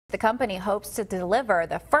The company hopes to deliver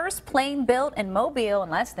the first plane built in Mobile in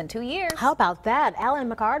less than 2 years. How about that? Alan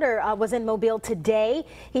McCarter was in Mobile today.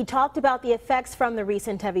 He talked about the effects from the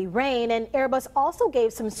recent heavy rain, and Airbus also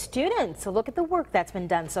gave some students a look at the work that's been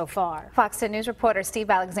done so far. Fox 10 News reporter Steve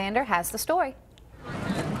Alexander has the story.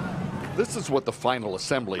 This is what the final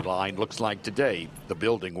assembly line looks like today, the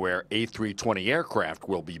building where A320 aircraft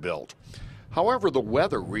will be built. However, the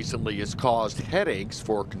weather recently has caused headaches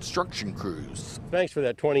for construction crews. Thanks for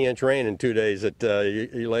that 20-inch rain in 2 days that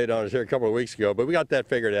you laid on us here a couple of weeks ago, but we got that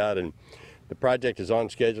figured out, and the project is on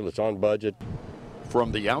schedule, it's on budget.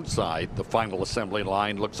 From the outside, the final assembly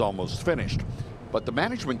line looks almost finished, but the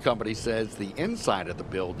management company says the inside of the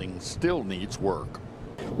building still needs work.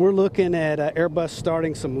 We're looking at Airbus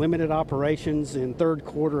starting some limited operations in third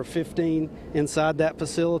quarter of 15 inside that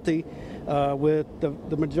facility, with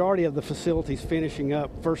the majority of the facilities finishing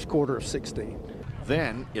up first quarter of 16.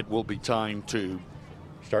 Then it will be time to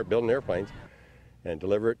start building airplanes and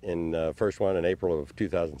deliver it in first one in April of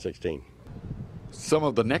 2016. Some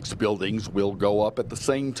of the next buildings will go up at the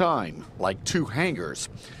same time, like 2 hangars.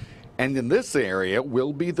 And in this area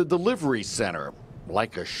will be the delivery center,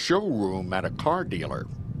 like a showroom at a car dealer.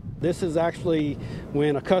 This is actually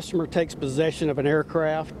when a customer takes possession of an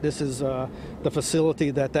aircraft. This is the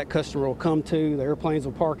facility that customer will come to. The airplanes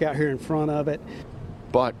will park out here in front of it.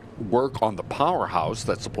 But work on the powerhouse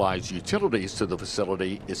that supplies utilities to the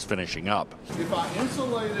facility is finishing up.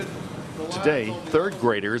 Today, third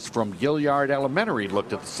graders from Gilliard Elementary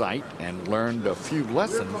looked at the site and learned a few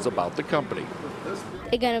lessons about the company.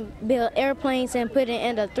 They're going to build airplanes and put it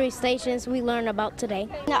in the 3 stations we learned about today.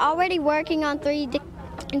 They're already working on 3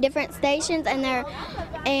 different stations,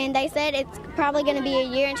 and they said it's probably going to be a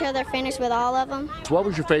year until they're finished with all of them. So what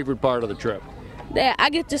was your favorite part of the trip? That I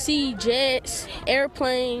get to see jets,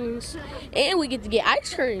 airplanes, and we get to get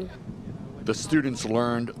ice cream. The students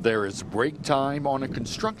learned there is break time on a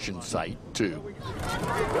construction site, too.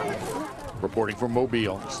 Reporting from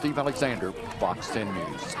Mobile, Steve Alexander, Fox 10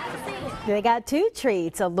 News. They got 2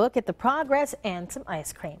 treats, a look at the progress and some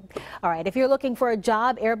ice cream. All right, if you're looking for a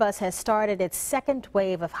job, Airbus has started its second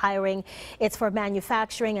wave of hiring. It's for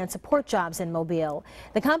manufacturing and support jobs in Mobile.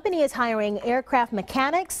 The company is hiring aircraft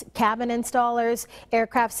mechanics, cabin installers,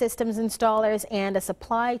 aircraft systems installers, and a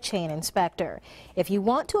supply chain inspector. If you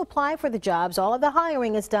want to apply for the jobs, all of the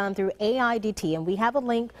hiring is done through AIDT, and we have a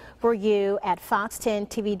link for you at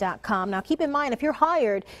fox10tv.com. Now, keep in mind, if you're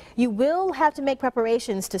hired, you will have to make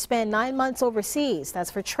preparations to spend 9 months overseas.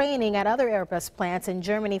 That's for training at other Airbus plants in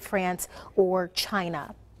Germany, France, or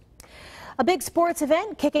China. A big sports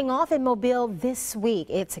event kicking off in Mobile this week.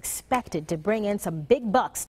 It's expected to bring in some big bucks.